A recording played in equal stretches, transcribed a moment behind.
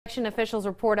Election officials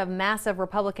report a massive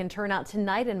Republican turnout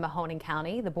tonight in Mahoning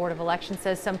County. The Board of Elections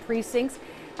says some precincts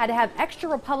had to have extra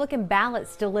Republican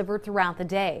ballots delivered throughout the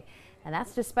day. And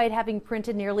that's despite having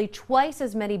printed nearly twice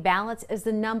as many ballots as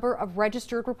the number of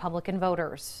registered Republican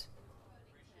voters.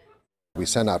 We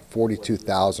sent out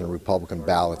 42,000 Republican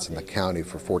ballots in the county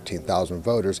for 14,000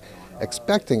 voters,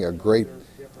 expecting a great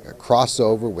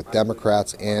crossover with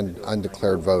Democrats and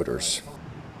undeclared voters.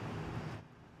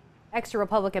 Extra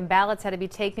Republican ballots had to be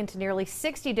taken to nearly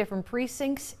 60 different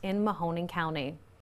precincts in Mahoning County.